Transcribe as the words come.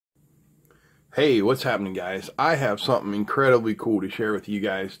Hey, what's happening, guys? I have something incredibly cool to share with you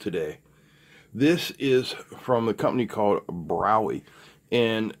guys today. This is from the company called Browey,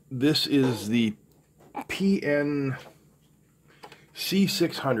 and this is the PN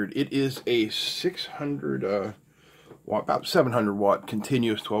C600. It is a 600 watt, about 700 watt,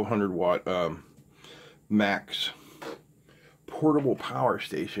 continuous 1200 watt max portable power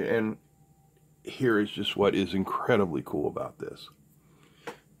station. And here is just what is incredibly cool about this.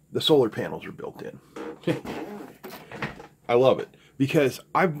 The solar panels are built in. I love it because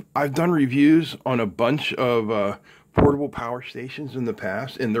I've done reviews on a bunch of portable power stations in the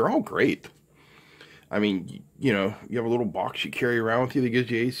past, and they're all great. I mean, you know, you have a little box you carry around with you that gives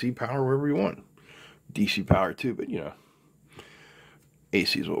you AC power wherever you want. DC power too, but you know,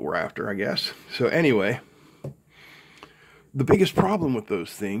 AC is what we're after, I guess. So anyway, the biggest problem with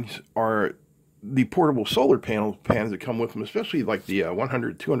those things are the portable solar pans that come with them, especially like the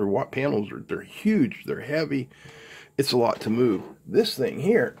 100, 200 watt panels. They're huge, they're heavy, it's a lot to move. This thing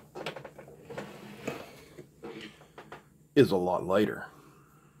here is a lot lighter.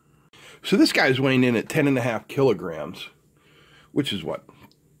 So this guy's weighing in at 10.5 kilograms, which is what,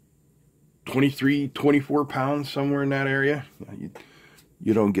 23, 24 pounds, somewhere in that area.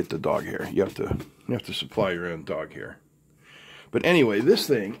 You don't get the dog hair. You have to supply your own dog hair. But anyway, this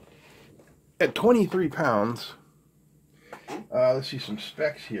thing at 23 pounds, let's see some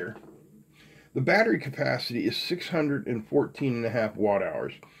specs here. The battery capacity is 614.5 watt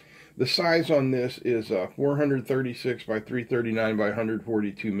hours. The size on this is 436 by 339 by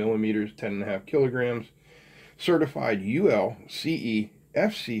 142 millimeters, 10.5 kilograms. Certified UL, CE,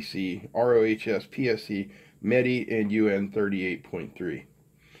 FCC, ROHS, PSC, MEDI, and UN 38.3.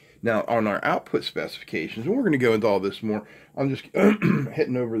 Now, on our output specifications, and we're going to go into all this more, I'm just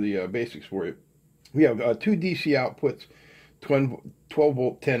hitting over the basics for you. We have two DC outputs, 12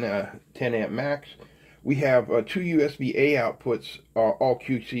 volt, 10 amp max. We have two USB-A outputs, all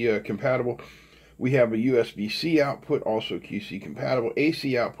QC compatible. We have a USB-C output, also QC compatible.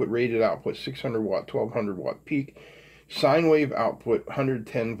 AC output, rated output, 600 watt, 1200 watt peak. Sine wave output,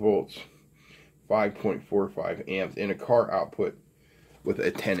 110 volts, 5.45 amps, and a car output with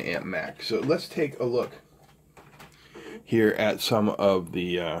a 10 amp max. So let's take a look here at some of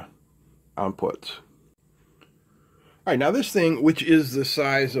the outputs. All right, now this thing, which is the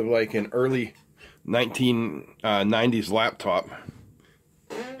size of like an early 1990s laptop,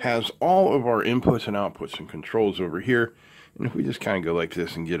 has all of our inputs and outputs and controls over here. And if we just kind of go like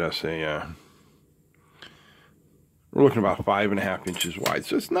this and get us a, we're looking about 5.5 inches wide.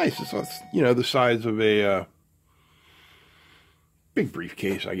 So it's nice. It's, you know, the size of a big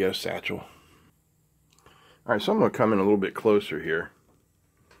briefcase, I guess, satchel. All right, so I'm going to come in a little bit closer here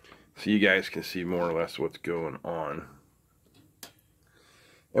so you guys can see more or less what's going on.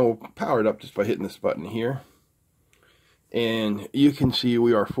 And we'll power it up just by hitting this button here. And you can see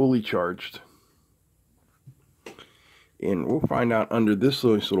we are fully charged. And we'll find out under this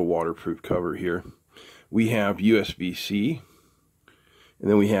little waterproof cover here, we have USB-C. And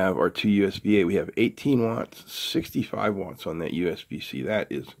then we have our two USB-A. We have 18 watts, 65 watts on that USB-C.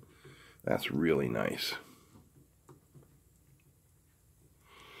 That's really nice.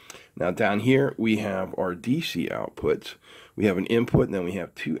 Now down here we have our DC outputs. We have an input and then we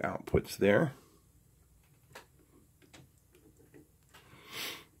have two outputs there.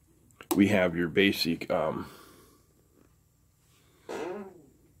 We have your basic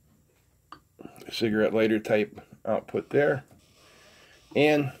cigarette lighter type output there.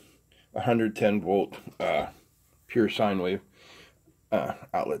 And 110 volt pure sine wave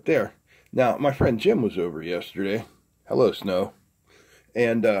outlet there. Now, my friend Jim was over yesterday. Hello, Snow.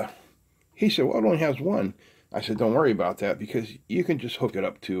 And he said, well, it only has one. I said, don't worry about that because you can just hook it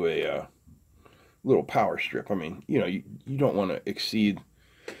up to a little power strip. I mean, you know, you don't want to exceed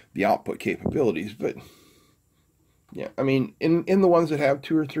the output capabilities, but yeah, I mean, in the ones that have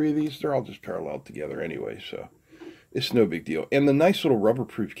 2 or 3 of these, they're all just parallel together anyway, so it's no big deal. And the nice little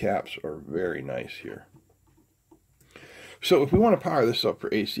rubber-proof caps are very nice here. So if we want to power this up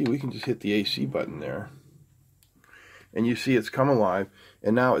for AC, we can just hit the AC button there. And you see it's come alive.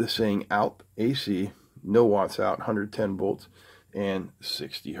 And now it's saying out AC, no watts out, 110 volts, and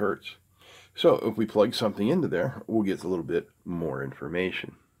 60 hertz. So if we plug something into there, we'll get a little bit more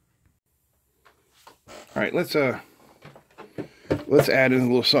information. All right, let's add in a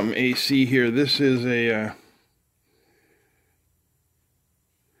little something AC here. This is a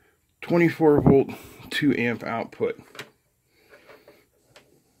 24 volt 2 amp output.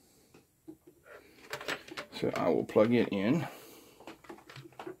 So I will plug it in.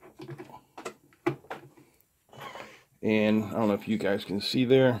 And I don't know if you guys can see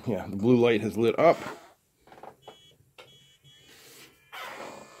there. Yeah, the blue light has lit up.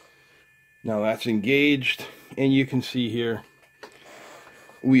 Now that's engaged, and you can see here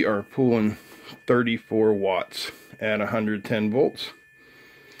we are pulling 34 watts at 110 volts,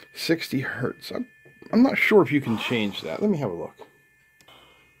 60 hertz. I'm not sure if you can change that. Let me have a look.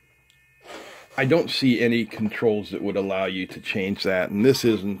 I don't see any controls that would allow you to change that, and this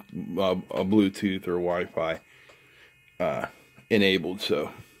isn't a Bluetooth or Wi-Fi enabled,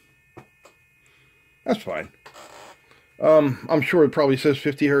 so that's fine. I'm sure it probably says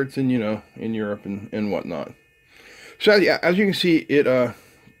 50 hertz in, in Europe and whatnot. So yeah, as you can see, it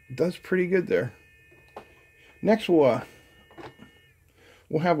does pretty good there. Next, we'll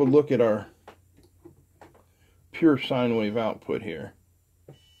have a look at our pure sine wave output here.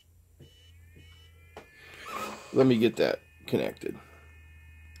 Let me get that connected.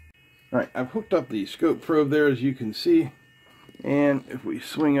 All right, I've hooked up the scope probe there, as you can see. And if we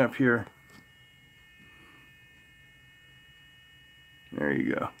swing up here, there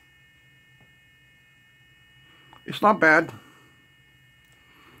you go. It's not bad.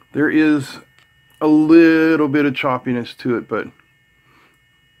 There is a little bit of choppiness to it, but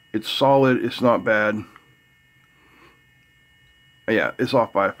it's solid. It's not bad. Yeah, it's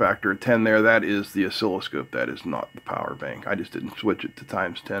off by a factor of 10 there. That is the oscilloscope. That is not the power bank. I just didn't switch it to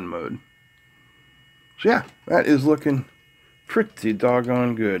 ×10 mode. So yeah, that is looking pretty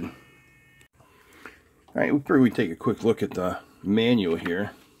doggone good. All right, before we take a quick look at the manual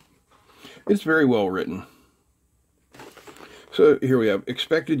here, it's very well written. So here we have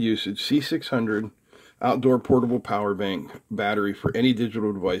expected usage: C600 outdoor portable power bank battery for any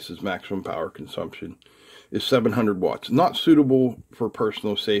digital device's maximum power consumption is 700 watts. Not suitable for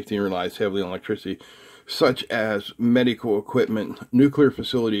personal safety and relies heavily on electricity, such as medical equipment, nuclear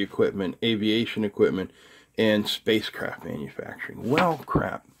facility equipment, aviation equipment, and spacecraft manufacturing. Well,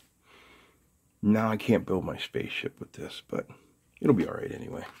 crap. Now I can't build my spaceship with this, but it'll be all right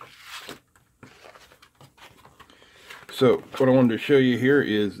anyway. So what I wanted to show you here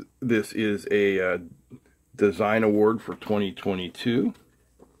is this is a design award for 2022.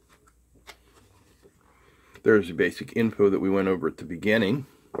 There's the basic info that we went over at the beginning.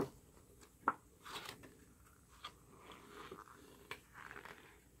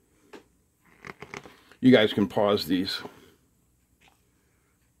 You guys can pause these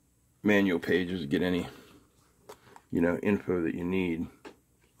manual pages to get any, info that you need.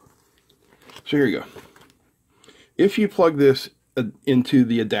 So here you go. If you plug this into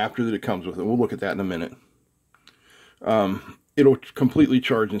the adapter that it comes with, and we'll look at that in a minute, it'll completely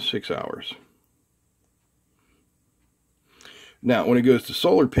charge in 6 hours. Now, when it goes to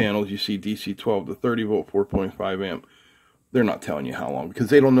solar panels, you see DC 12 to 30 volt, 4.5 amp. They're not telling you how long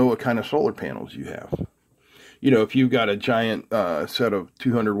because they don't know what kind of solar panels you have. If you've got a giant set of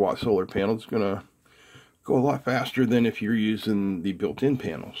 200 watt solar panels, it's going to go a lot faster than if you're using the built-in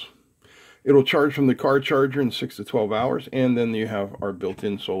panels. It'll charge from the car charger in 6 to 12 hours, and then you have our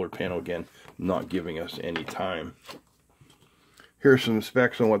built-in solar panel again, not giving us any time. Here's some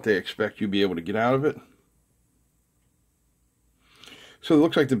specs on what they expect you'll be able to get out of it. So it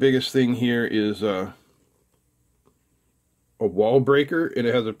looks like the biggest thing here is a wall breaker, and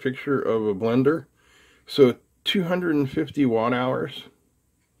it has a picture of a blender. So 250 watt hours.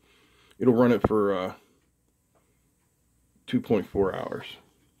 It'll run it for 2.4 hours.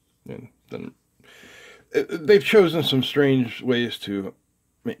 And then they've chosen some strange ways to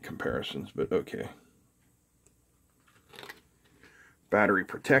make comparisons, but okay. Battery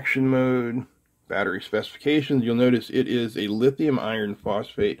protection mode. Battery specifications, you'll notice it is a lithium iron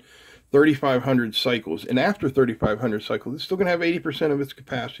phosphate, 3,500 cycles. And after 3,500 cycles, it's still going to have 80% of its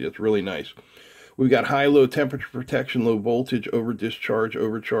capacity. That's really nice. We've got high, low temperature protection, low voltage, over discharge,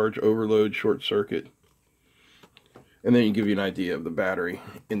 overcharge, overload, short circuit. And then you give you an idea of the battery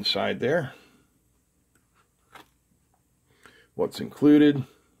inside there. What's included.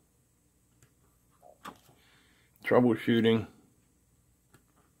 Troubleshooting.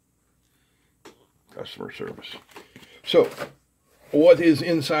 Customer service. So, what is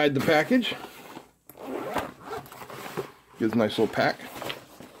inside the package? Gives a nice little pack.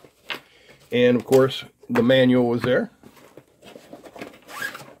 And of course, the manual was there.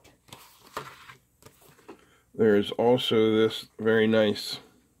 There's also this very nice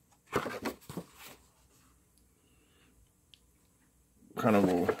kind of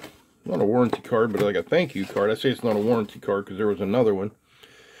not a warranty card, but like a thank you card. I say it's not a warranty card because there was another one.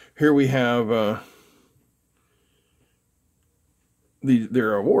 Here we have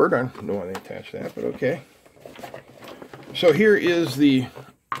their award. I don't know why they attached that, but okay. So here is the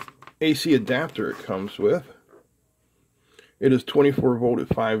AC adapter it comes with. It is 24 volt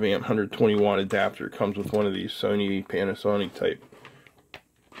at 5 amp, 120 watt adapter. It comes with one of these Sony, Panasonic type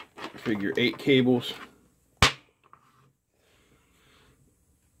figure 8 cables.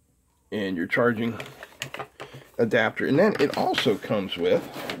 And your charging adapter. And then it also comes with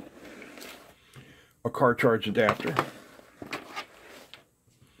a car charge adapter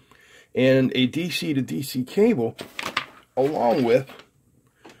and a DC to DC cable, along with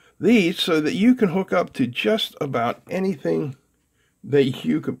these, so that you can hook up to just about anything that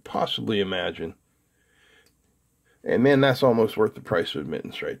you could possibly imagine. And man, that's almost worth the price of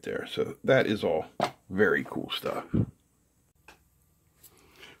admittance right there. So that is all very cool stuff.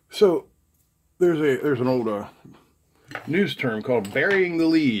 So there's an old news term called burying the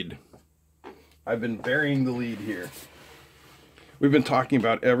lead. I've been burying the lead here. We've been talking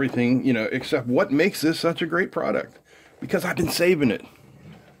about everything, you know, except what makes this such a great product, because I've been saving it.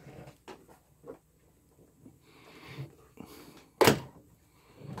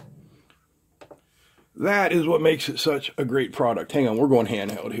 That is what makes it such a great product. Hang on, we're going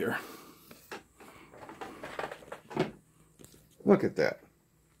handheld here. Look at that.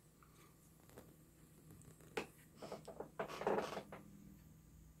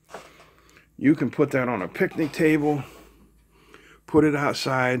 You can put that on a picnic table, put it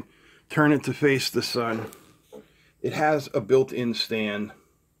outside, turn it to face the sun. It has a built-in stand.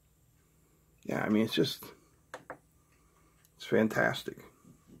 Yeah, I mean, it's fantastic.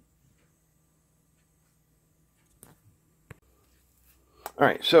 All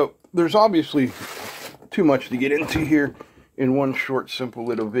right, so there's obviously too much to get into here in one short, simple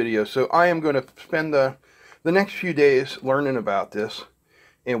little video. So I am going to spend the next few days learning about this,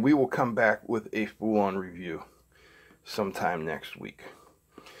 and we will come back with a full-on review sometime next week.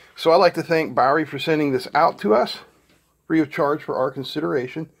 So I'd like to thank Browey for sending this out to us, free of charge for our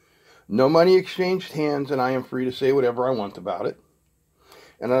consideration. No money exchanged hands, and I am free to say whatever I want about it.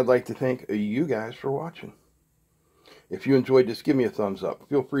 And I'd like to thank you guys for watching. If you enjoyed this, give me a thumbs up.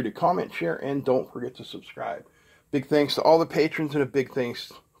 Feel free to comment, share, and don't forget to subscribe. Big thanks to all the patrons, and a big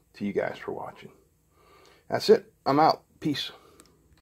thanks to you guys for watching. That's it. I'm out. Peace.